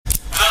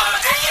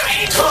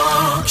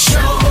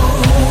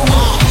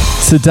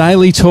the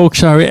Daily Talk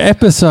Show,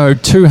 episode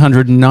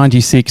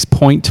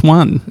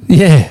 296.1.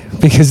 Yeah,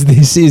 because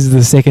this is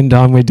the second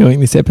time we're doing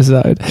this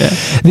episode. Yeah.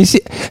 This,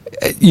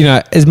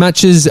 as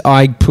much as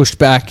I pushed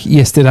back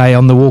yesterday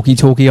on the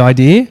walkie-talkie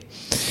idea,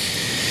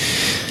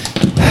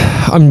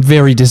 I'm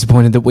very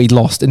disappointed that we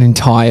lost an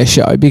entire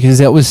show, because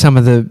that was some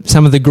of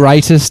the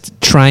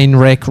greatest train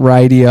wreck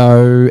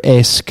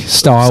radio-esque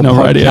style It's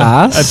not radio.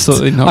 podcasts.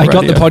 Absolutely not I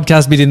got radio. the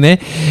podcast bit in there,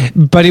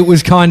 but it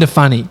was kind of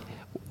funny.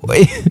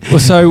 Well,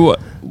 so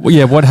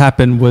what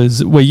happened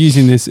was we're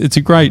using this. It's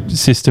a great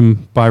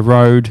system by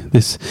Rode.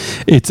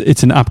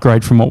 It's an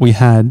upgrade from what we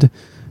had.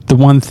 The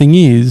one thing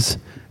is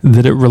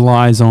that it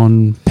relies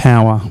on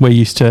power. We're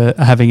used to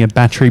having a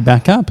battery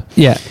backup.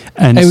 Yeah,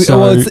 and it's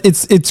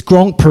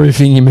Gronk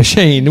proofing your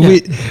machine. Yeah.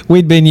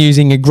 We'd been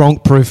using a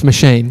Gronk proof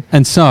machine,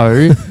 and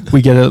so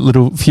we get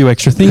a few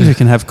extra things. We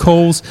can have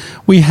calls.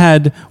 We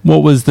had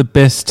what was the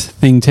best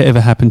thing to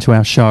ever happen to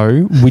our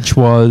show, which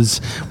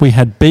was we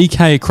had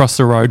BK across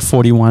the road,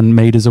 41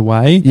 metres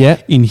away,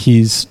 in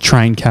his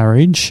train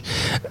carriage,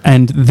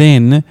 and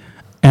then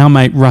our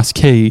mate Russ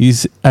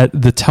Keys at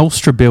the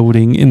Telstra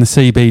building in the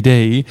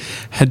CBD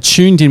had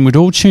tuned in. We'd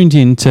all tuned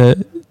in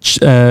to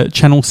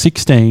channel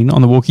 16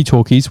 on the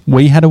walkie-talkies.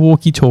 We had a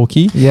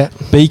walkie-talkie. Yeah.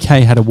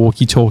 BK had a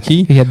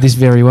walkie-talkie. He had this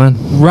very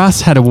one.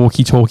 Russ had a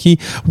walkie-talkie.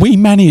 We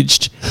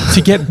managed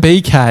to get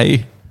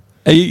BK.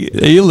 Are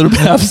you a little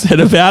bit upset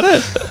about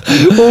it?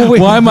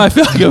 Why am I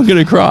feeling I'm going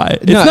to cry?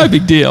 It's no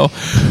big deal.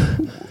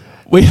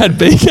 We had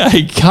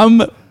BK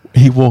come.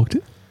 He walked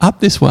up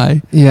this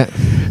way. Yeah.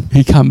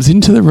 He comes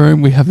into the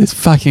room. We have this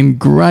fucking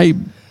great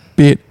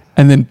bit.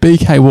 And then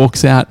BK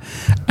walks out.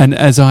 And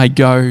as I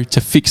go to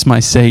fix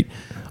my seat,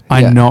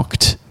 I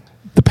knocked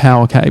the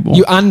power cable.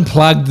 You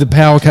unplugged the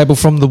power cable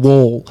from the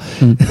wall.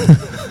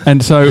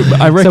 And so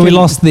I reckon... So we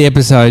lost the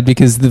episode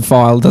because the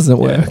file doesn't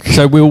work.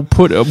 So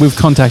we've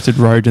contacted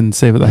Rode and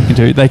see what they can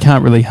do. They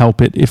can't really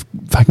help it if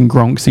fucking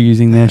Gronks are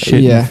using their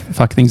shit and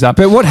fuck things up.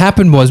 But what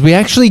happened was we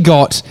actually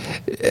got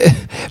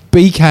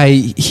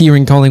BK here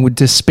in Collingwood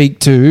to speak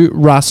to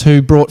Russ,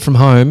 who brought from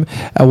home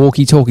a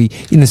walkie-talkie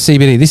in the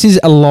CBD. This is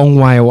a long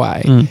way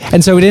away.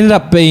 And so it ended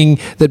up being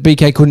that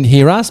BK couldn't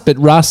hear us, but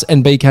Russ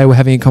and BK were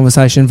having a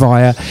conversation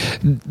via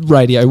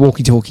radio,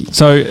 walkie-talkie.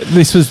 So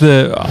this was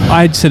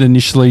I'd said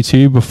initially to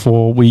you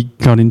before we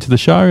got into the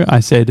show, I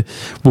said,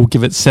 we'll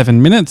give it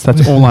 7 minutes.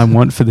 That's all I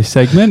want for this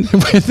segment.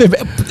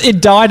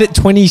 It died at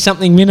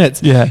 20-something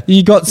minutes. Yeah.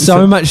 You got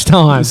so much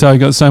time. So I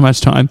got so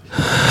much time.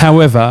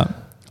 However,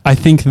 I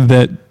think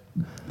that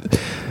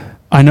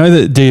I know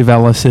that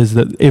Diavella says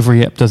that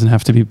every app doesn't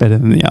have to be better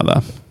than the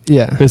other.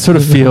 Yeah. But it sort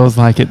of feels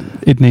like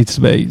it needs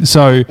to be.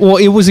 So, well,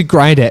 it was a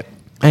great app.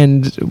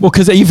 And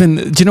because do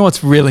you know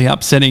what's really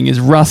upsetting is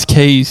Russ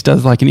Keys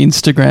does like an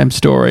Instagram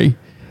story.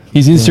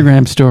 His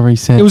Instagram story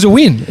said... It was a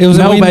win. It was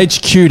a win. HQ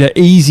to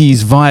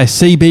Easies via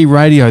CB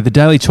Radio, the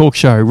Daily Talk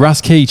Show. Russ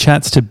Key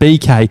chats to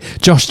BK.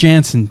 Josh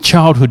Jansen,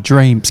 childhood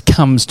dreams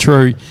comes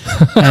true.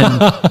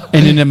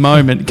 And in a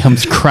moment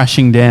comes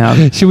crashing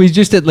down. Should we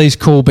just at least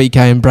call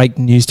BK and break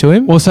the news to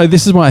him? Well, so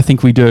this is what I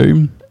think we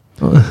do.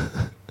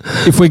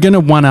 If we're going to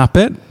one-up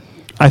it,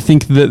 I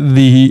think that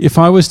if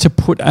I was to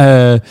put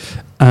a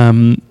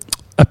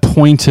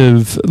point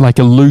of like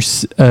a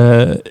loose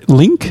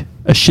link,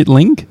 a shit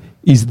link,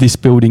 is this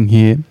building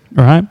here,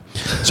 all right?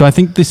 So I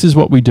think this is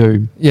what we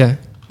do. Yeah.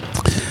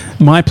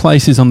 My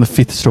place is on the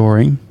 5th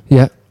story.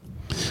 Yeah.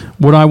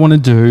 What I want to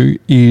do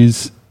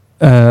is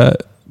I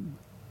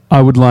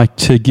would like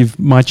to give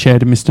my chair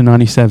to Mr.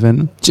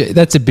 97.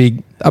 That's a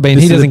big... I mean,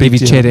 he doesn't give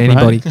his chair to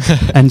anybody.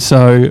 Right? And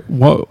so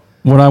what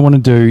I want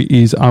to do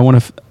is I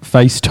want to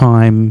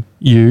FaceTime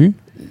you.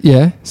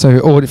 Yeah. So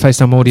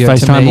FaceTime audio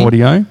FaceTime to me.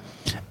 audio.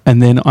 And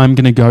then I'm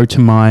going to go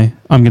to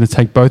I'm going to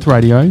take both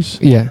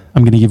radios. Yeah.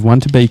 I'm going to give one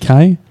to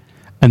BK.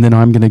 And then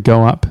I'm going to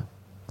go up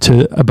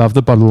to above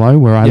the Bottle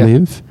where I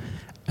live.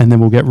 And then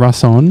we'll get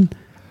Russ on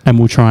and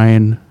we'll try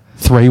and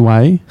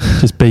three-way,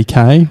 just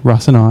BK,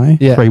 Russ and I,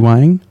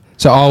 three-weighing.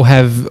 So I'll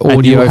have audio.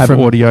 And you'll have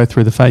audio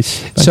through the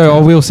face. So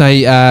I will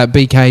say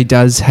BK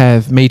does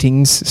have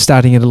meetings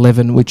starting at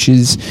 11, which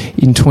is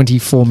in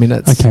 24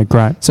 minutes. Okay,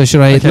 great. So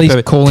should I at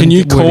least call him? Can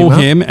you call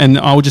him and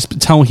I'll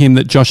just tell him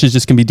that Josh is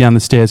just going to be down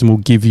the stairs and we'll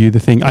give you the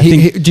thing.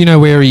 Do you know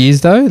where he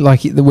is though?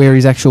 Like where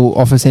his actual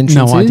office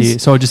entrance is? No idea.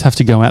 So I just have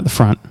to go out the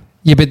front.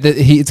 Yeah, but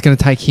it's going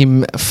to take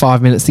him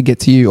 5 minutes to get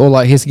to you, or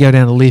like he has to go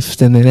down a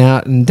lift and then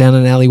out and down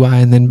an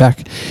alleyway and then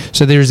back.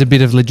 So there is a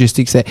bit of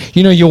logistics there.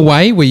 You know your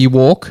way where you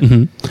walk?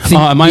 Mm-hmm.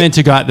 Am I meant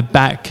to go at the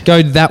back?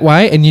 Go that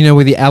way, and you know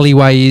where the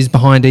alleyway is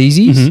behind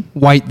Easy's? Mm-hmm.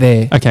 Wait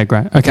there. Okay,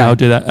 great. Okay, I'll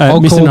do that. I'll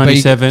Mr. call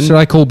 97. Should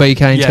I call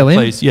BK and tell him?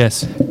 Yeah, please,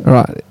 yes. All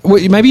right.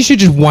 Well, maybe you should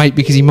just wait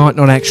because he might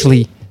not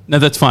actually... No,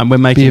 that's fine. We're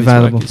making be it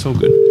available. work. It's all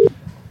good.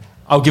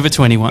 I'll give it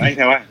to anyone. Hey,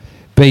 how are you?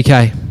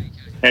 BK.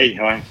 Hey,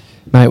 how are you?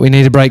 Mate, we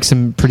need to break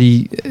some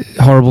pretty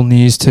horrible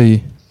news to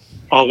you.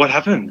 Oh, what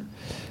happened?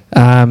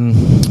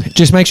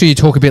 Just make sure you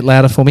talk a bit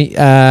louder for me.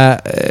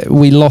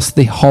 We lost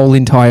the whole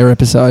entire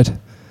episode.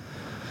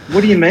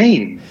 What do you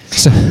mean?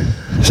 So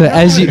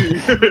as you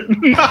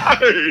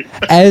No.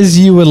 as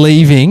you were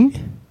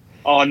leaving,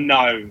 Oh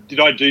no! Did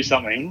I do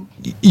something?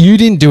 You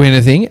didn't do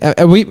anything.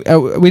 We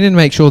didn't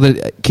make sure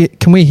that.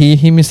 Can we hear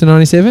him, Mr.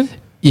 97?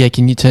 Yeah,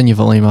 can you turn your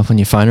volume up on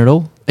your phone at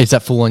all? Is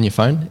that full on your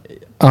phone?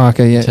 Oh,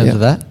 okay, yeah. In terms of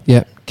that?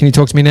 Yeah. Can you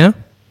talk to me now?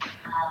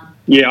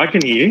 Yeah, I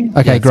can hear you.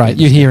 Okay, great.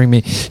 You're hearing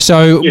me.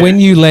 So Yeah. when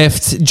you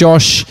left,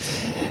 Josh,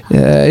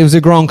 it was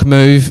a Gronk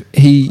move.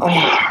 He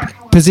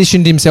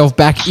positioned himself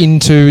back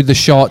into the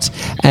shot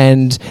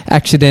and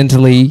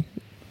accidentally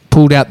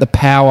pulled out the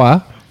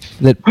power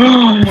that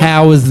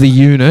powers the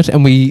unit,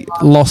 and we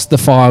lost the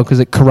file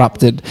because it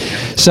corrupted.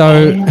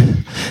 So,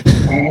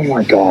 Oh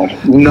my god!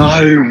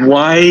 No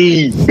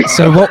way!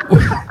 so what?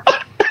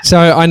 So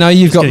I know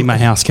you've got. Getting my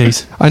house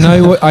keys. I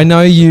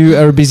know you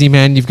are a busy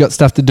man. You've got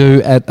stuff to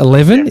do at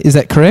 11. Is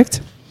that correct?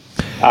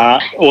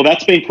 Well,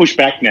 that's been pushed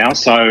back now,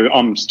 so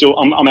I'm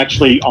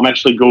actually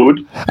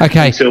good.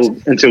 Okay.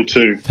 Until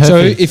 2. So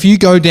if you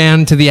go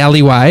down to the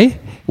alleyway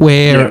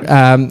where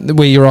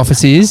your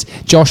office is,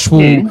 Josh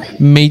will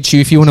meet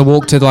you. If you want to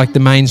walk to like the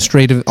main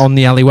street on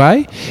the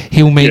alleyway,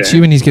 he'll meet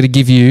you, and he's going to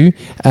give you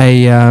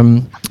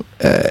a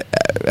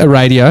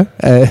radio,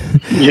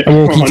 a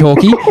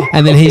walkie-talkie,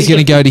 and then he's going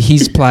to go to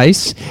his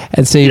place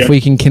and see if we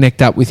can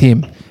connect up with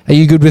him. Are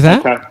you good with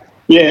that? Okay.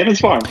 Yeah, that's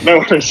fine. No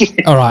worries.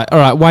 All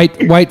right.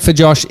 Wait for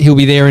Josh. He'll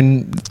be there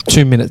in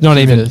 2 minutes. Not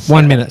even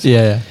 1 minute.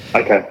 Yeah.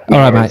 Okay. All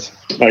right, mate.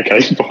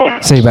 Okay. Bye.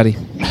 See you, buddy.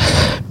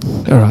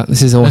 All right,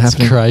 this is all That's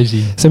happening.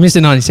 crazy. So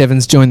Mr.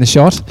 97's joined the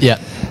shot. Yeah.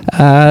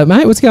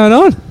 Mate, what's going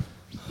on?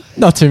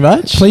 Not too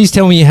much. Please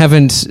tell me you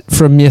haven't,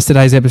 from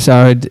yesterday's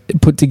episode,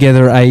 put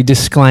together a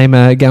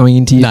disclaimer going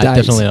into your No,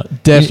 dates. definitely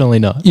not. Definitely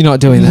not. You're not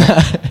doing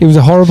that. It was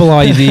a horrible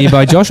idea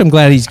by Josh. I'm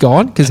glad he's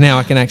gone, because now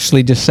I can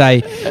actually just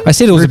say, I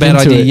said it was Rip a bad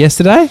into idea it.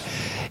 yesterday.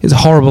 It was a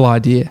horrible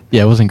idea.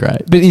 Yeah, it wasn't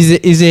great. But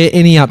is there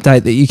any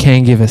update that you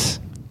can give us?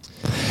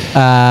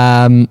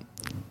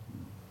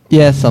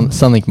 Yeah,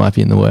 something might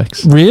be in the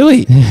works.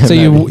 Really? So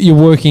Maybe. you're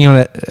working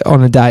on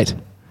a date?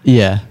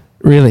 Yeah.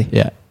 Really?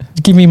 Yeah.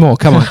 Give me more.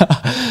 Come on.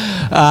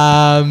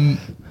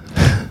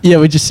 Yeah,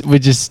 we're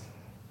just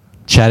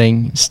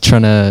chatting, just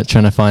trying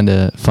to find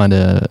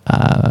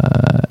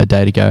a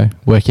day to go,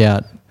 work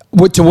out.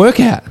 What to work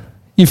out?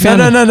 You found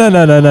No.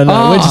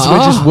 Oh,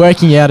 we're just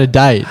working out a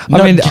date.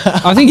 I mean,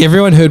 I think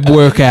everyone heard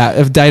workout,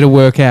 of data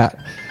workout.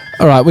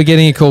 All right, we're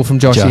getting a call from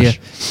Josh here.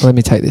 Let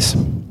me take this.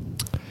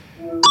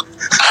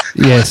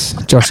 Yes,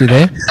 Josh, you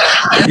there?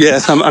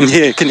 Yes, I'm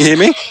here. Can you hear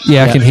me?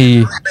 Yeah, I can hear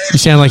you. You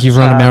sound like you've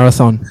run a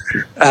marathon.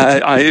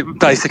 I've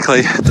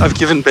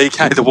given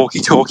BK the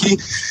walkie-talkie,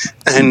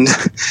 and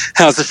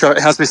how's the show?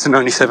 How's Mr.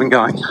 97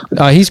 going?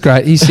 Oh, he's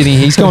great. He's sitting here.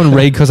 He's gone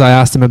red because I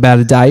asked him about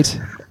a date.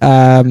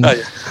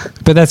 But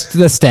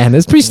that's standard.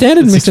 It's pretty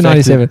standard, It's Mr.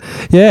 97.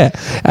 Yeah.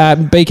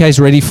 BK's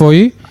ready for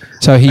you,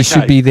 so he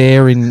should be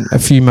there in a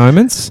few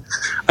moments.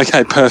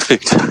 Okay,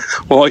 perfect.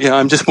 Well, yeah,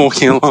 I'm just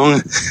walking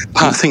along,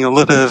 passing a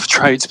lot of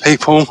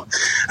tradespeople,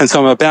 and so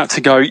I'm about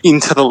to go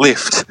into the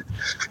lift.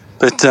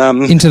 But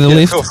Into the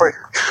lift? feel free.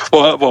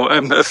 Well,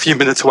 I'm a few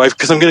minutes away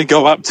because I'm going to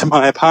go up to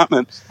my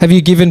apartment. Have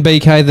you given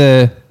BK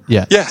the...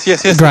 Yeah. Yes.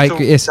 Great. that's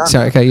all Yes. done.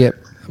 Sorry. Okay. Yeah.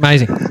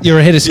 Amazing. You're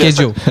ahead of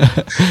schedule.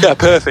 Yeah,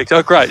 perfect.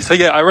 Oh, great. So,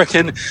 yeah, I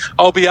reckon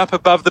I'll be up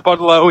above the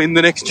bottle in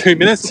the next 2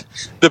 minutes.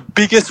 The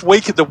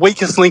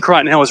weakest link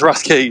right now is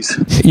Russ Keys.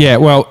 Yeah,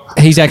 well,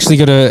 he's actually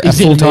got a He's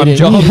in a full-time meeting.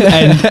 job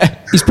and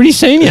he's pretty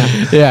senior.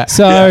 Yeah.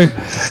 So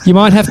you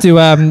might have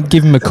to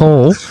give him a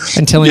call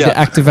and tell him to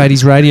activate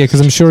his radio, because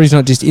I'm sure he's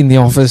not just in the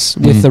office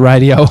with the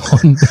radio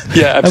on.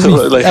 Yeah,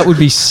 absolutely. That would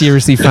be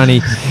seriously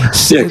funny.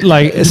 Yeah.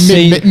 Like,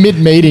 Mid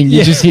meeting, you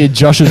Yeah. just hear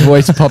Josh's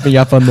voice popping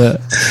up on the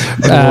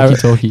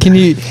walkie-talkie. can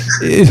you...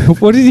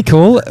 what did he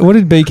call? What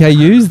did BK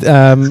use?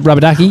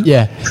 Rubber ducky?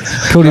 Yeah.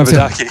 Called Rubber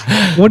himself-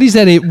 ducky. What is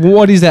that?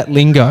 What is that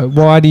lingo?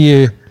 Why do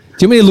you...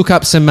 Do you want me to look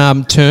up some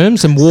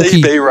terms, some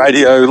walkie... CB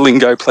radio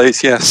lingo,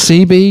 please, yes.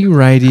 CB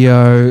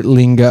radio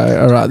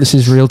lingo. All right, this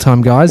is real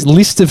time, guys.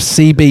 List of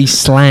CB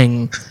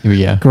slang. Here we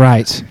go.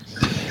 Great.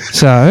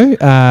 So,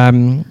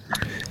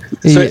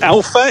 So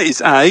Alpha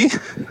is A.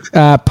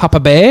 Papa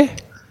Bear,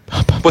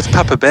 What's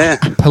Papa Bear?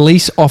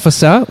 police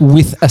officer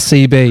with a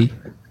CB.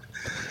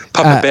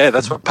 Papa Bear,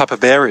 that's what Papa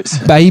Bear is.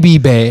 Baby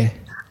Bear.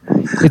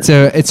 It's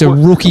a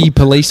rookie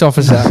police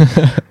officer.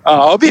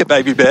 Oh, I'll be a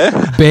baby bear.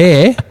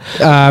 Bear.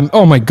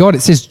 Oh my God!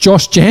 It says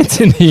Josh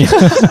Jansen here.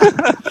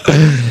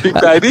 Big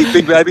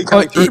baby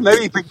coming through.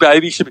 Maybe Big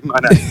Baby should be my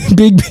name.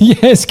 Big.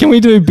 Yes. Can we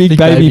do Big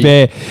Baby Baby.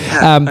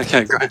 Bear?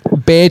 Okay, great.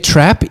 Bear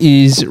trap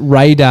is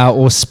radar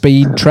or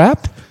speed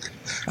trap.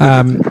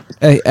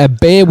 A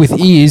bear with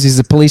ears is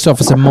a police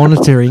officer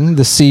monitoring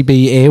the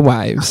CB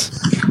airwaves.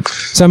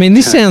 So, I mean,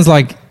 this sounds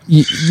like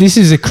this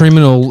is a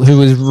criminal who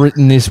has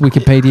written this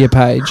Wikipedia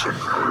page.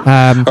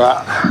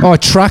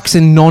 Trucks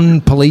and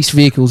non-police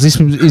vehicles. This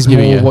is Yeah,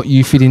 more yeah. what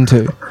you fit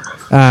into.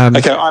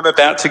 Okay, I'm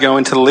about to go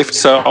into the lift,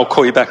 so I'll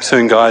call you back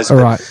soon, guys. All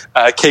right.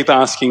 Keep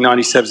asking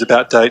 97s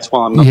about dates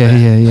while I'm not Yeah,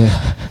 there.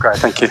 yeah. Great,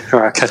 thank you. All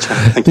right, catch you.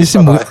 Thank There's you.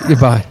 some Bye-bye.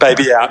 goodbye.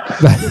 Baby out.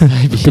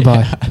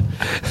 Goodbye.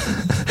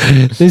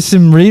 There's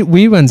some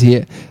weird ones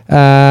here.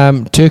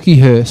 Turkey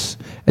hearse.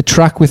 A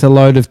truck with a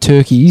load of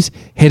turkeys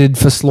headed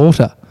for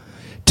slaughter.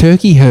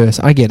 turkey hearse.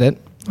 I get it.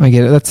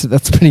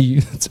 That's pretty.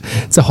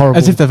 It's a horrible.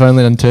 As if they've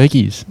only done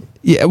turkeys.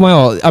 Yeah,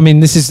 well, I mean,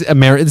 this is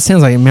America. It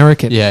sounds like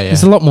American. Yeah.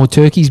 There's a lot more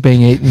turkeys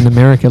being eaten in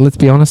America. Let's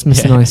be honest,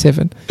 Mr.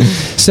 97.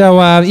 So,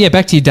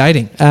 back to your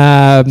dating.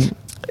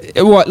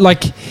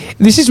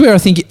 This is where I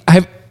think.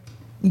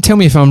 Tell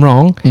me if I'm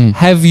wrong.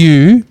 Have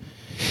you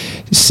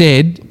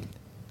said,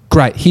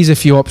 "Great, here's a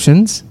few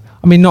options"?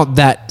 I mean, not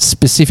that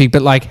specific,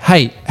 but like,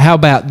 hey, how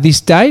about this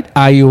date?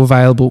 Are you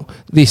available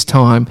this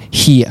time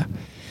here?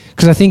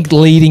 Because I think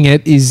leading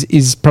it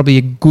is probably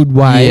a good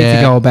way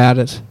to go about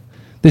it.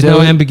 There's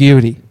no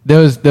ambiguity. There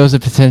was a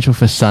potential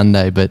for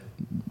Sunday, but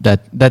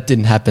that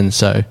didn't happen.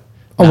 So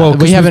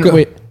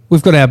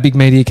we've got our big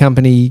media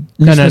company.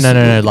 No.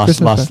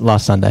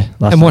 Last Sunday.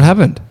 What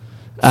happened?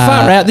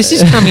 Far out. This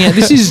is coming out.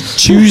 This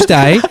is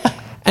Tuesday,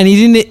 and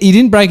he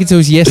didn't break it to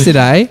us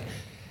yesterday.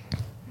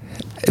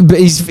 But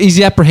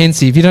he's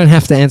apprehensive. You don't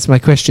have to answer my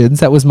questions.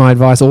 That was my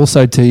advice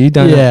also to you.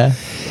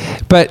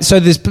 But so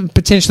there's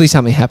potentially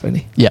something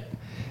happening. Yeah.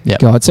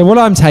 God. So what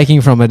I'm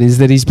taking from it is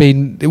that he's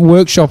been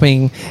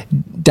workshopping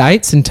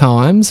dates and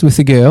times with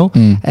the girl,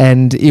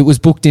 and it was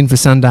booked in for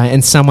Sunday,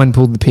 and someone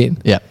pulled the pin.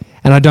 Yeah.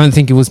 And I don't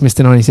think it was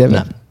Mr. 97.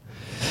 No.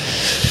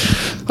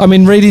 I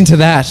mean, read into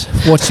that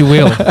what you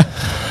will.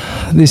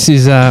 This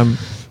is, and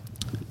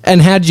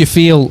how do you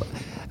feel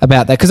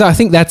about that? Because I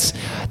think that's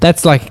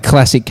like a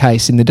classic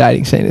case in the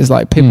dating scene. Is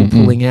like people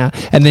pulling out,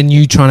 and then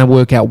you trying to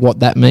work out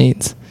what that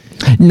means.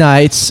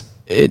 No,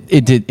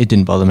 it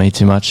didn't bother me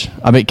too much.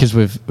 I mean, because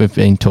we've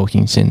been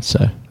talking since,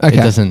 so it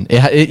doesn't.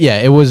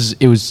 It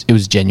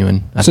was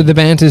genuine. So the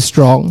banter's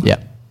strong. Yeah.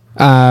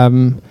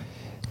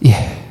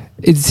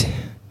 It's.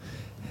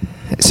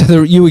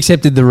 So you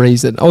accepted the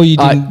reason, or you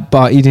didn't?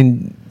 But you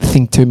didn't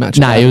think too much.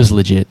 No, it was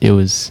legit. It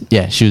was.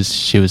 Yeah, she was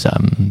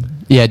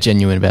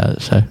genuine about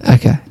it. So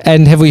okay.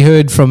 And have we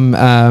heard from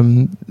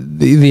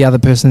the other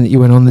person that you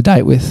went on the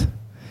date with,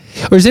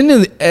 or is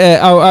any?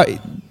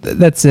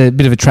 That's a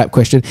bit of a trap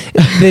question.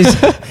 And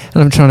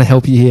I'm trying to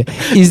help you here.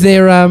 Is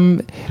there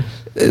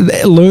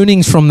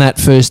learnings from that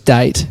first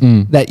date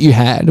that you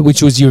had,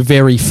 which was your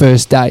very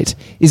first date?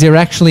 Is there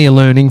actually a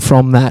learning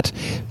from that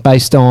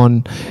based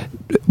on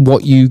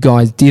what you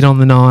guys did on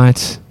the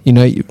night? You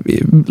know,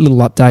 little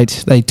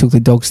update. They took the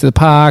dogs to the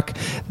park.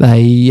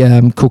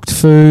 They cooked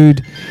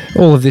food.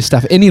 All of this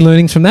stuff. Any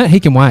learnings from that? He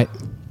can wait.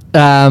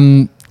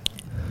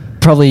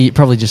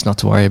 Probably just not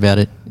to worry about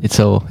it. It's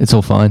all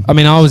fine. I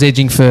mean, I was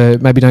edging for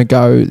maybe don't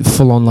go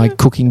full on like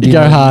cooking dinner,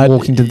 go hard, and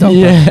walking to the dog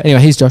park. Anyway,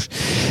 here's Josh.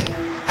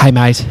 Hey,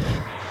 mate.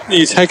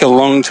 You take a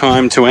long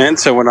time to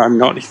answer when I'm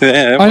not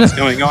there. What's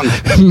going on?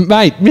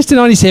 Mate, Mr.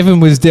 97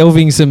 was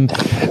delving some,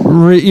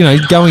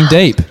 going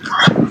deep.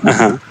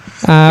 Uh-huh.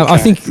 I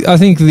think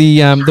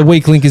the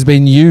weak link has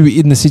been you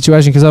in the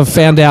situation, because I've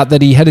found out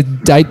that he had a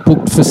date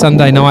booked for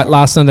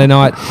last Sunday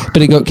night,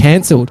 but it got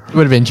cancelled. It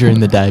would have been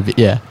during the day, but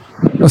yeah.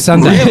 Or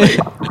Sunday. Really?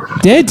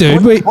 Yeah,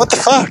 dude. What the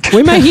fuck?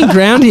 We're making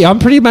ground here. I'm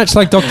pretty much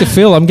like Dr.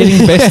 Phil. I'm getting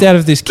the best out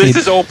of this kid. This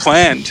is all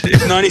planned.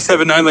 If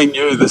 97 only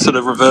knew the sort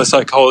of reverse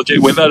psychology,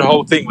 when that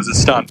whole thing was a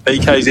stunt,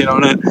 BK's in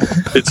on it.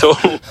 It's all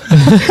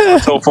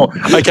for.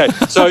 Okay,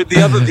 so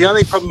the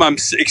only problem I'm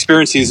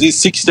experiencing is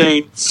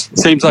 16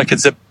 seems like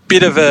it's a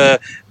bit of a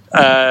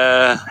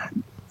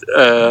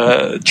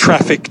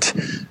trafficked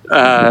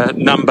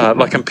number.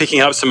 Like I'm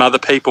picking up some other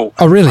people.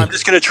 Oh, really? I'm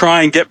just going to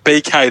try and get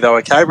BK though.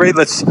 Okay, Reed.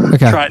 Let's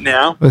try it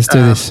now. Let's do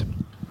this.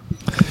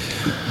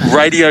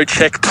 Radio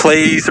check,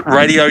 please.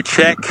 Radio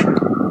check.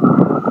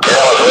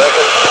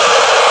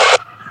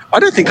 I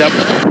don't think that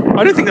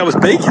was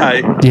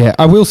BK. Yeah,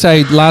 I will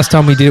say last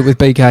time we did it with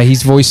BK,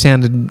 his voice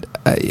sounded.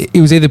 He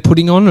was either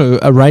putting on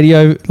a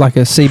radio, like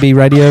a CB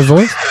radio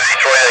voice.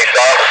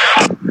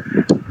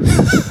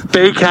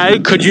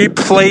 BK, could you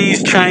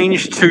please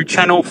change to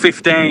channel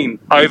 15?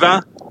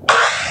 Over.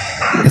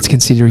 That's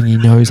considering he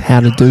knows how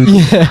to do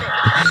that. Yeah.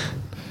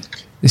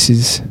 This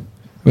is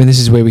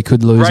where we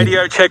could lose.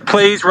 Radio check,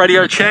 please.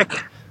 Radio check.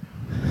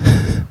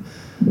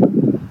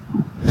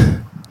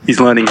 He's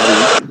learning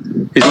how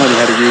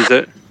to use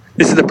it.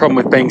 This is the problem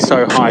with being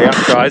so high up,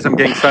 guys. I'm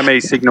getting so many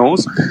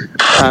signals.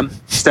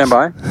 Stand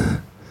by.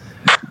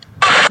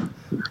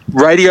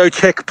 Radio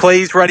check,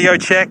 please. Radio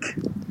check.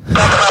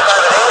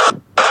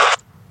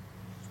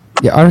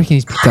 Yeah, I reckon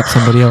he's picked up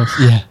somebody else.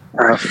 Yeah.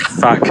 Oh,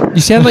 fuck.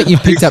 You sound like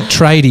you've picked up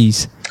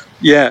tradies.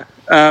 Yeah.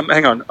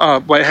 Hang on. Oh,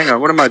 wait, hang on.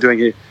 What am I doing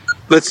here?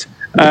 Let's...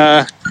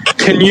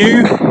 can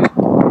you...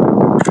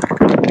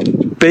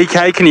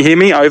 BK, can you hear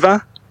me?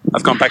 Over.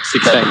 I've gone back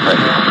 16.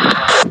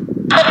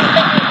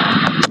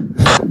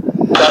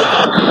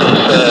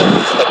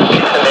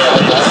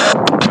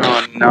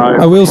 Oh, no.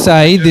 I will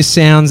say this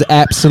sounds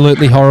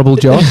absolutely horrible,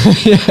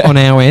 Josh, on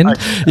our end.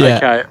 Yeah.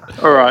 Okay.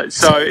 All right.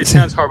 So it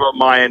sounds horrible on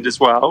my end as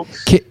well.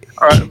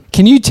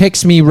 Can you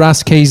text me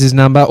Russ Keys'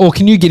 number, or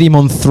can you get him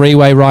on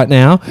three-way right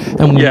now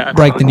and we'll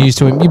break the news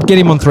to him? You get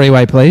him on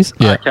three-way, please.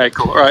 Yeah. Okay,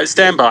 cool. All right,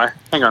 stand by.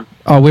 Hang on.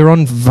 Oh, we're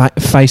on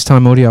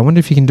FaceTime audio. I wonder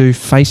if you can do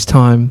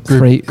FaceTime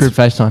group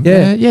FaceTime.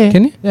 Yeah.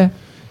 Can you? Yeah.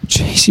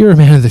 Jeez, you're a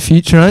man of the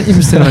future, aren't you,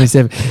 Mr.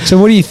 97? So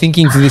what are you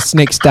thinking for this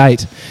next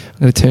date? I'm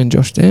going to turn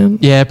Josh down.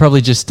 Yeah, probably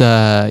just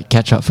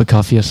catch up for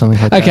coffee or something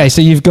like that. Okay,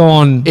 so you've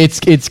gone...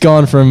 It's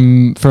gone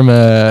from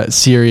a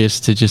serious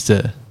to just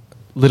a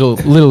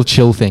little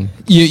chill thing.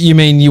 You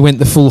mean you went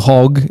the full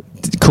hog,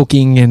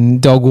 cooking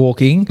and dog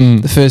walking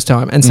the first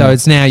time, and so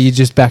it's now you're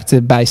just back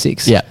to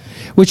basics. Yeah.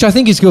 Which I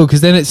think is good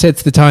because then it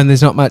sets the tone.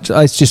 There's not much.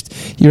 It's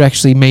just you're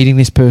actually meeting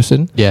this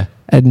person. Yeah.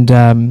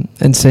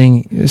 And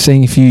seeing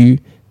if you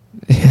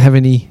have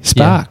any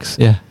sparks.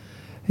 Yeah.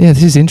 Yeah,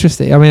 this is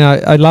interesting. I mean,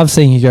 I love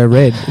seeing you go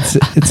red.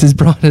 It's as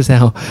bright as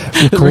our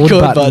record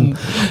button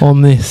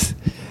on this.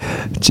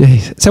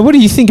 Jeez. So what do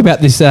you think about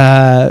this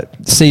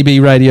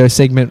CB radio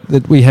segment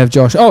that we have,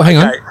 Josh? Oh, hang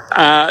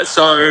on.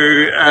 So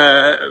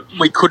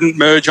we couldn't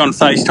merge on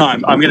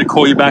FaceTime. I'm going to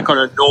call you back on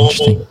a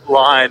normal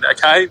line,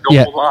 okay?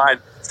 Normal line.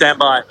 Stand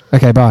by.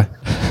 Okay, bye.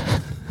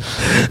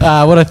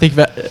 What I think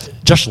about...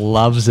 Josh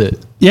loves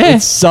it. Yeah.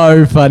 It's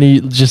so funny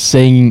just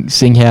seeing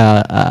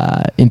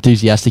how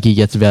enthusiastic he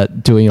gets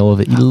about doing all of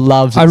it. He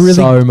loves it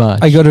so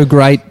much. I got a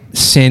great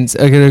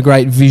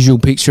visual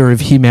picture of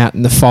him out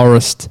in the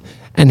forest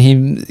and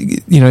him,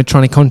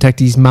 trying to contact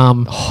his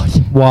mum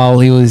while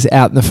he was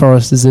out in the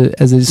forest as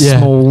a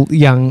small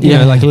young,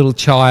 like a little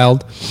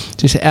child,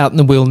 just out in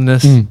the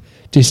wilderness,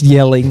 just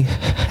yelling.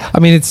 I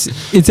mean,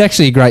 it's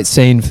actually a great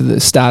scene for the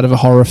start of a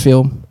horror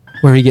film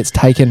where he gets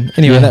taken.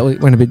 Anyway, that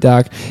went a bit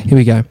dark. Here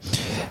we go.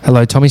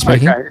 Hello, Tommy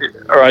speaking. Okay.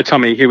 All right,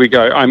 Tommy, here we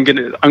go. I'm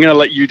gonna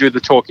let you do the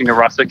talking to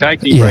Russ, okay?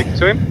 Can you break it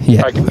to him?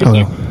 Yeah.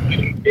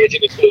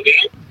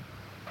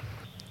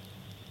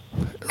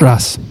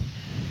 Russ.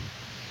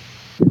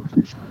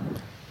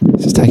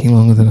 This is taking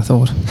longer than I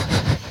thought.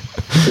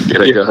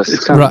 G'day,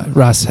 guys.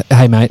 Russ,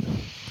 hey, mate.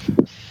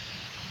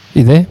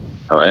 You there?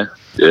 Oh, yeah?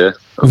 Yeah,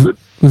 I'm good.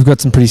 We've got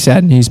some pretty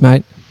sad news,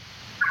 mate.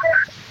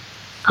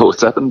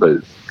 What's happened,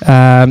 dude?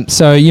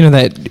 So,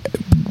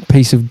 that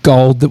piece of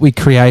gold that we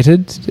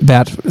created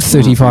about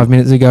 35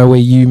 minutes ago where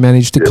you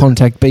managed to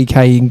contact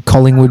BK in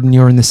Collingwood and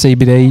you're in the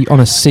CBD on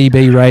a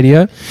CB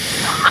radio?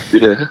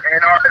 Yeah.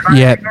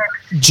 Yeah.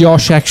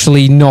 Josh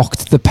actually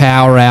knocked the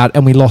power out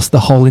and we lost the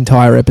whole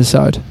entire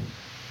episode.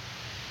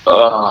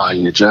 Oh,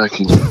 you're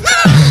joking.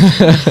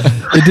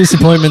 The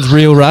disappointment's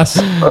real, Russ.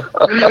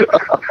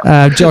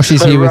 Josh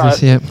is here with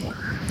us, yeah.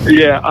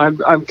 Yeah,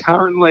 I'm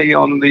currently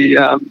on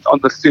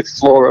the fifth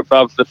floor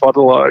above the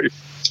bottle-o,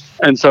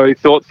 and so he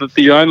thought that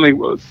the only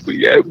with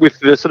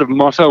the sort of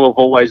motto of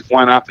always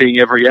one-upping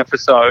every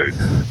episode,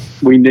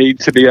 we need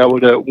to be able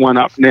to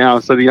one-up now.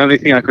 So the only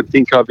thing I could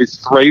think of is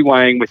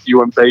three-weighing with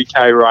you and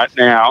BK right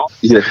now.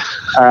 Yeah.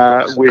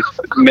 With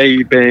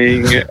me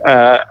being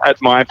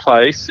at my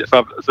place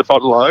above the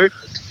bottle-o,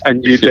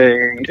 and you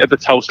being at the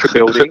Telstra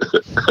building.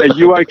 Are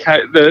you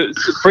okay? The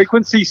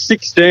frequency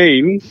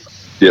 16.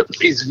 Yep.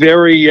 Is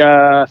very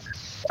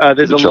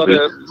there's a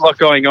lot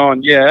going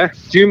on. Yeah.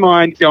 Do you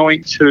mind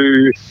going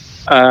to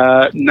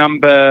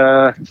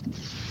number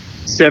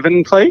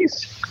 7,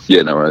 please?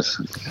 Yeah, no worries.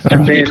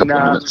 And then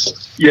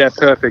yeah,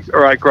 perfect. All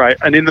right, great.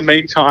 And in the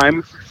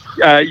meantime,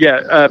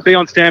 be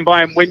on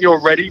standby. And when you're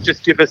ready,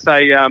 just give us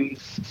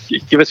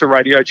a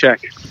radio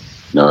check.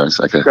 No worries.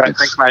 Okay. Great.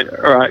 Thanks, mate.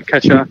 All right,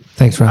 catch ya.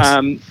 Thanks, Russ.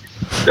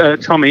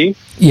 Tommy.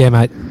 Yeah,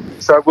 mate.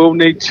 So we'll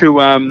need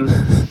to.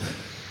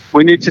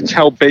 We need to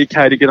tell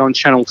BK to get on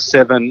Channel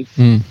 7.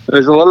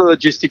 There's a lot of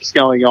logistics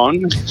going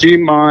on. Do you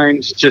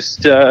mind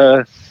just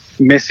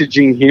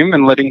messaging him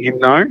and letting him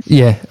know?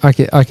 Yeah, I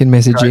can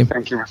message him.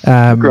 Thank you.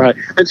 Great.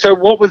 And so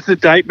what was the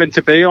date meant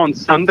to be on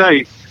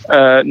Sunday,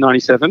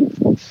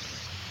 97?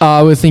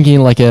 We're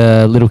thinking like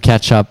a little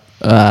catch-up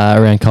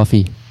around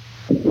coffee.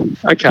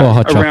 Okay. Or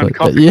hot chocolate.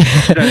 Coffee.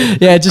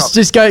 Yeah,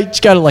 just go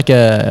to like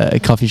a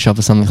coffee shop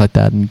or something like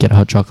that and get a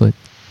hot chocolate.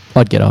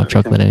 I'd get a hot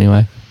chocolate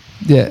anyway.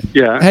 Yeah.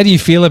 Yeah. How do you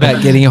feel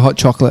about getting a hot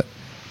chocolate?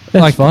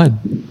 That's fine.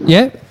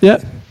 Yeah?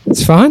 Yeah.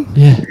 It's fine?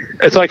 Yeah.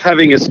 It's like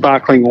having a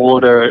sparkling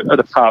water at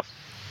a pub.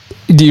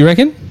 Do you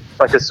reckon?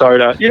 Like a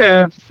soda.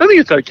 Yeah. I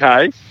think it's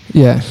okay.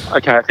 Yeah.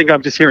 Okay. I think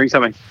I'm just hearing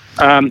something.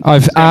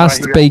 I've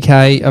asked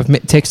BK, I've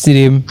texted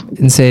him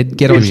and said,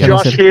 get on Channel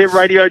 7. Josh here,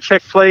 radio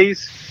check,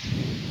 please.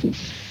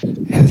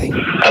 Anything.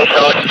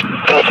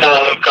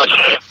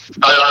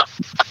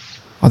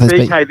 Oh,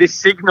 BK, this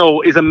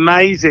signal is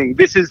amazing.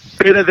 This is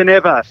better than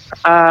ever.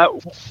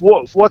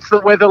 What's the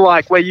weather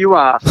like where you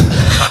are?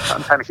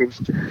 I'm panicking.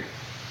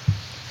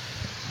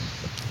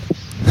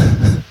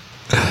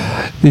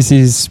 This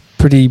is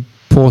pretty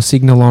poor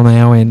signal on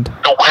our end.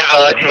 The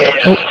weather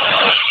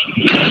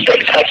is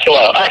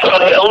spectacular.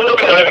 Actually, a little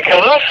bit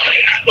overcast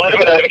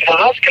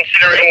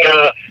considering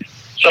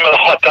some of the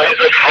hot days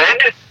we've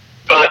had,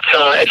 but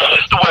it's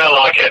just the way I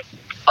like it.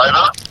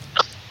 Over.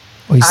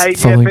 Hey,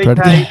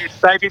 BK, it's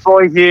Baby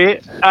Boy here.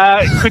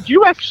 Could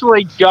you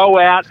actually go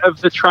out of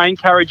the train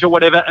carriage or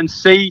whatever and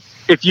see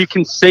if you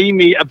can see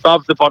me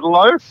above the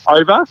bottle-o?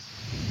 Over.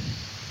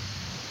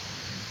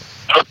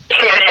 I'm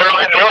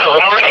right now.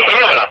 I'm already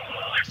here.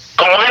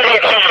 I'm waving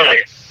to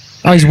you.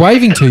 Oh, he's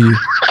waving to you.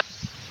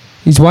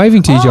 He's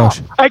waving to you,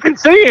 Josh. I can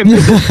see him.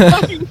 This is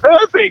fucking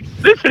perfect.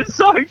 This is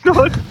so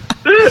good.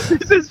 This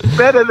is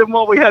better than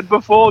what we had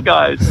before,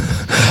 guys.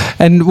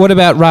 And what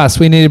about Russ?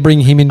 We need to bring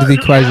him into the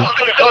equation. I've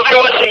been talking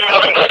with this,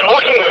 and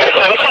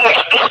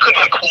this could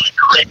be quite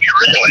creepy,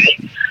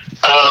 really.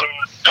 I've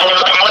been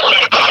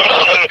listening to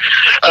him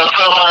for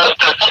the last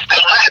 15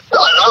 minutes, I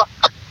know.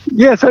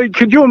 Yeah, so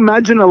could you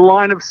imagine a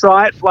line of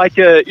sight, like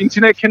an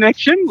internet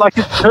connection? Like,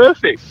 it's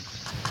perfect.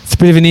 It's a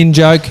bit of an in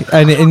joke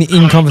and an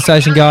in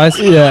conversation, guys.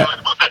 Yeah.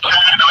 With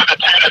the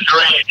 2 to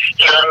 3,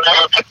 you know,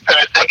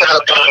 maybe take it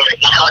up down here.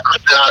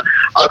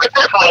 I could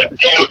definitely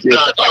do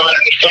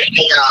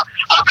 250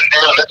 up and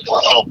down. That's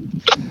well.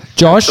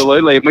 Josh,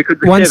 Absolutely. And we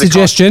could one yeah, the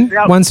suggestion,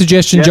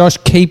 Yeah. Josh,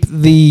 keep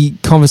the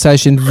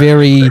conversation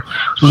very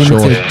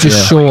limited,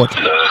 just short.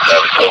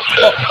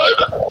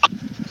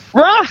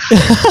 Russ!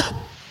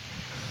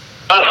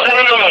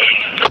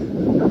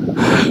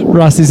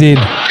 Russ is in.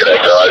 G'day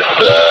guys,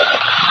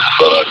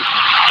 thought I'd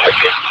check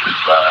in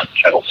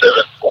Channel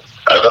 7,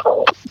 over.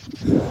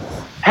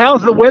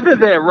 How's the weather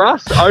there,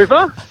 Russ?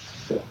 Over?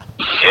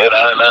 Yeah,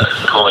 no,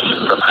 calling you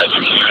from HQ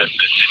at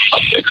the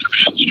City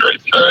Exhibition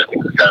Street, so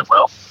things are going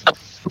well.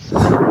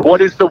 What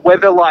is the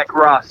weather like,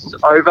 Russ?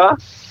 Over?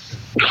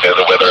 Yeah,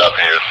 the weather up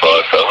here is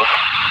fine, fellas.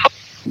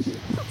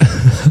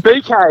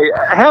 BK,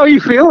 how are you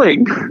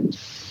feeling?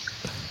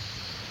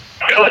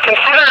 Well,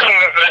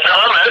 considering the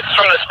dramas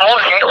from this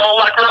morning, all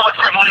like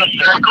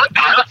relatively good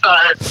now, so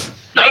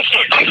thank you.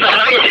 Thanks for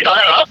having me,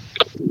 over.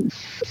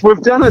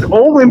 We've done it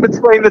all in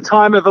between the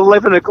time of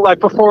 11 o'clock, like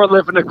before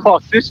 11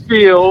 o'clock. This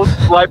feels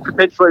like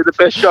potentially the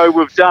best show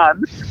we've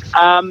done.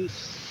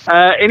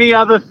 Any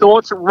other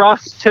thoughts,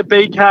 Russ to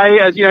BK,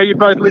 as you know, you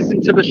both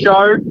listened to the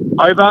show?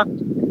 Over?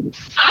 Yeah,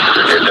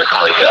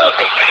 definitely. I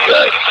think the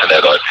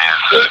internet idea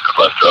is a good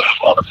one, Josh.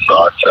 On its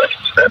side, so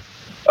internet.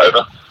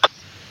 Over.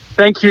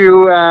 Thank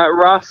you,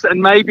 Russ.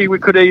 And maybe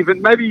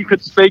you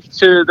could speak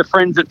to the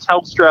friends at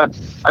Telstra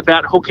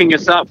about hooking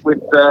us up with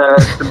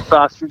some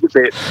fast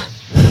gigabit.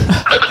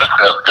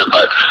 Sounds good,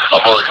 mate.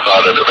 I'm more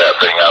excited about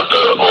being able to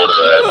order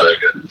a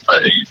burger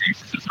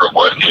from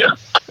work here.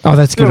 Oh,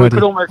 that's a good We idea.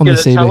 could almost On the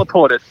get it CB.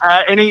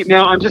 teleported.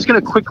 Now, I'm just going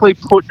to quickly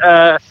put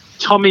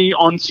Tommy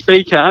on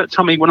speaker.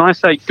 Tommy, when I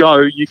say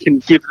go, you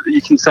can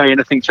say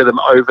anything to them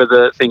over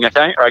the thing,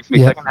 okay? All right, give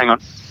me a second. Hang on.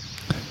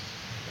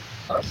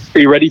 Are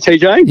you ready,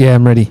 TJ? Yeah,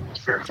 I'm ready.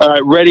 All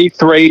right, ready,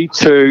 3,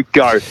 2,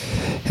 go.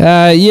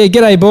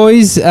 G'day,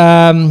 boys.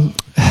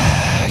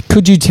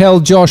 Could you tell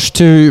Josh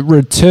to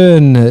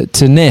return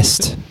to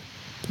Nest?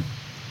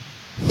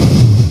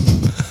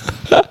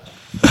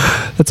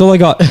 That's all I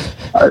got.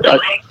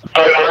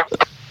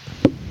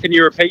 Can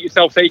you repeat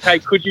yourself,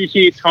 BK? Could you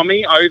hear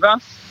Tommy? Over.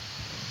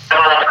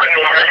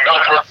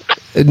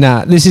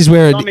 Nah, this is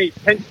where Tommy,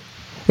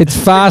 it's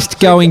fast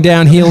going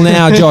downhill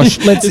now, Josh.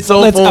 Let's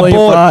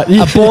abort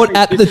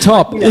at the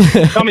top.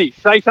 Tommy,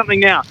 say something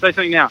now. Say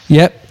something now.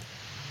 Yep.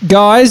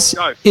 Guys,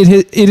 Go.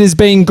 it has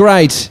been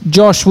great.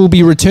 Josh will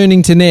be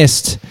returning to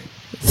Nest.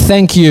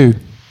 Thank you.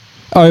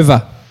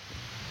 Over.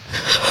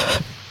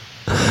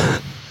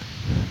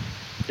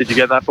 Did you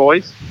get that,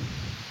 boys?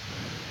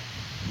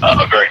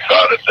 I'm very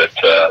excited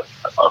that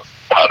I'm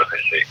part of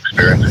this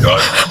experience,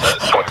 guys.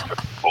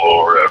 25th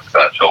floor of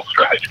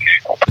Telstra HQ.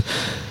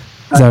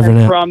 It's over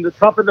now. From the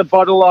top of the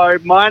bottle-o,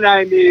 my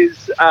name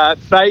is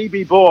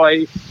Baby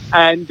Boy,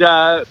 and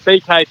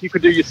BK, if you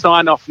could do your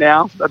sign-off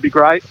now, that'd be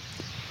great.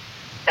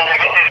 This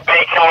is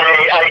BK,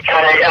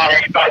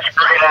 aka Bash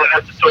Greener.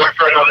 That's a story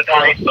for another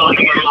day.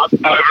 Signing out,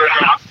 over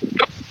and out.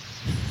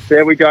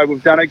 There we go.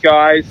 We've done it,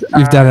 guys.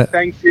 You've done it.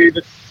 Thank you.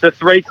 The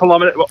 3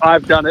 kilometre... Well,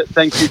 I've done it.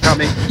 Thank you,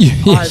 Tommy.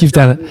 You've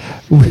done it.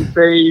 It's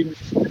been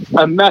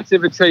a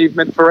massive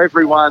achievement for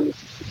everyone,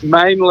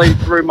 mainly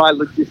through my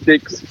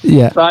logistics.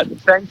 Yeah. But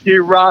thank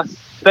you, Russ.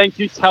 Thank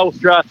you,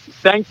 Telstra.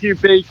 Thank you,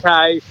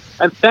 BK.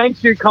 And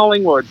thank you,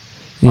 Collingwood.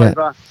 Yeah.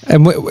 Over.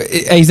 And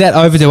is that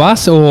over to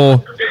us,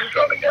 or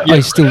are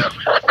you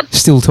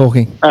still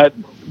talking?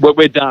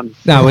 We're done.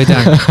 No, we're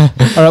done.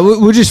 All right,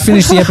 we'll just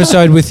finish the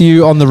episode with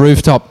you on the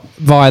rooftop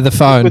via the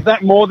phone. Was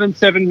that more than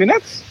 7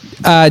 minutes?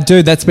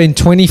 Dude, that's been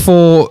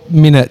 24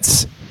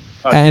 minutes.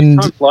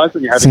 And time flies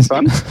when you're having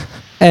fun.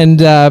 And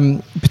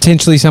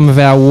potentially some of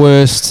our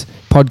worst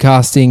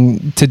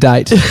podcasting to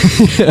date.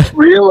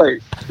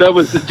 Really?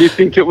 Do you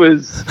think it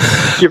was,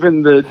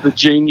 given the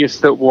genius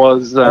that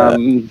was that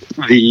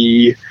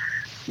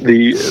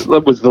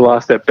was the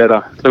last step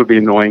better? That would be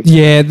annoying.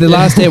 Yeah, the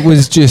last step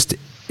was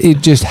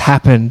it just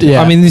happened.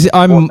 Yeah. I mean,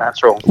 More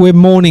natural. we're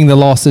mourning the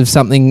loss of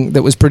something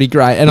that was pretty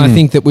great, and I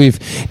think that we've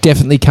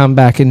definitely come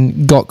back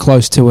and got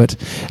close to it.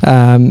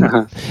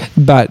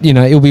 But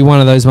it'll be one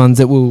of those ones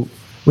that we'll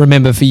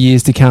remember for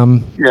years to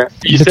come. Yeah,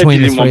 you said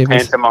between you the didn't three want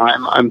of us.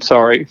 pantomime. I'm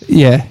sorry.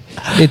 Yeah,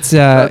 it's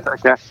That's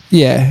okay.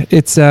 yeah,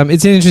 it's an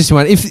interesting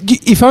one.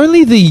 If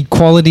only the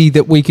quality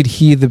that we could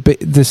hear the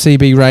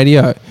CB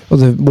radio or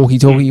the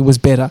walkie-talkie was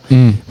better.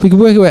 If we could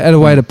work out a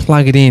way to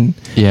plug it in,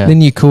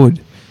 then you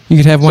could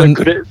have one.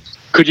 So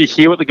could you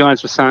hear what the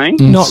guys were saying?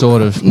 Not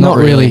sort of. not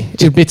really.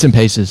 Just bits and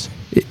pieces.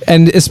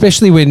 And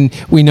especially when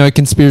we know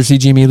Conspiracy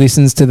Jimmy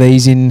listens to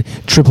these in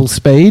triple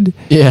speed.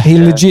 Yeah. He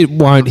legit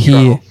won't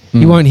hear.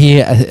 He won't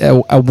hear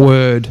a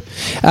word.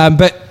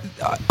 But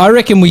I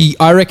reckon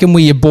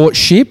we abort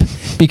ship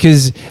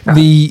because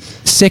the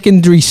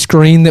secondary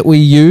screen that we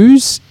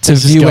use to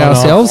It's just view gone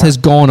ourselves off. has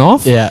gone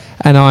off. Yeah.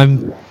 And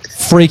I'm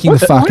freaking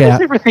the fuck Why out.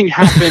 does everything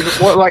happen?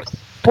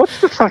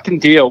 What's the fucking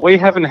deal? We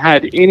haven't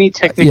had any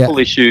technical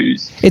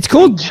issues. It's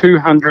called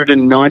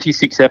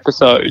 296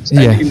 episodes,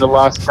 Yeah. and in the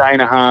last day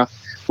and a half,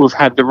 we've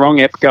had the wrong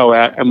ep go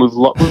out, and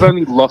we've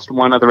only lost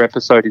one other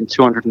episode in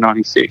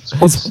 296.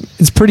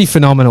 It's pretty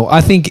phenomenal.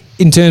 I think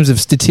in terms of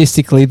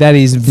statistically, that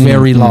is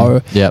very low.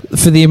 Yep.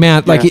 For the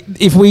amount, like Yeah.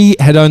 if we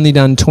had only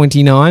done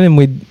 29 and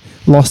we'd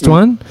lost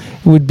one,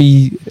 we'd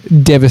be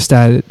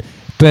devastated.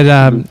 But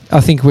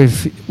I think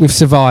we've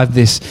survived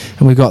this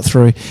and we got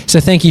through. So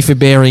thank you for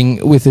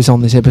bearing with us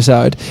on this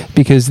episode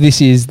because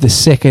this is the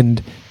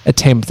second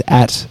attempt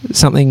at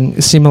something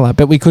similar,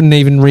 but we couldn't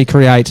even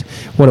recreate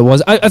what it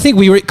was. I think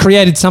we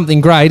created something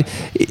great,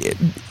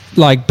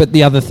 but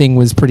the other thing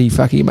was pretty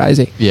fucking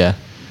amazing. Yeah.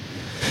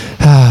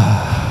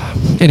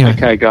 Anyway,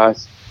 Okay,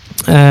 guys.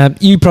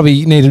 you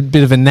probably need a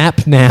bit of a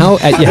nap now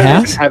at your I don't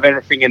house. even have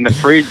anything in the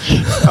fridge.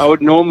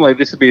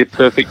 This would be a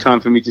perfect time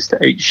for me just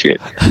to eat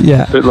shit.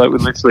 Yeah. But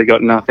we've literally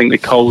got nothing. The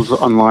Coles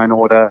online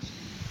order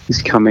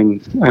is coming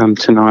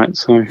tonight.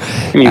 So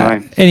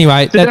anyway,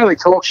 Anyway, the Daily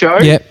Talk Show.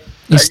 yep.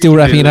 He's still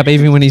wrapping it up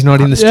even when he's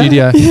not in the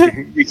studio.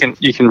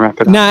 You can wrap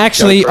it up. No,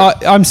 actually, Go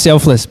for it. I'm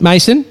selfless.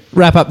 Mason,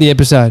 wrap up the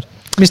episode.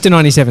 Mr.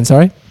 97,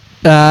 sorry.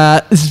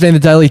 This has been the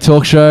Daily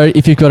Talk Show.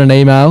 If you've got an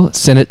email,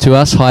 send it to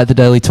us,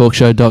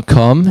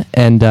 hi@thedailytalkshow.com,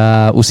 and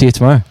we'll see you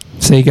tomorrow.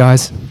 See you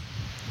guys.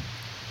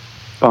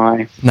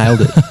 Bye.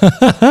 Nailed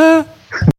it.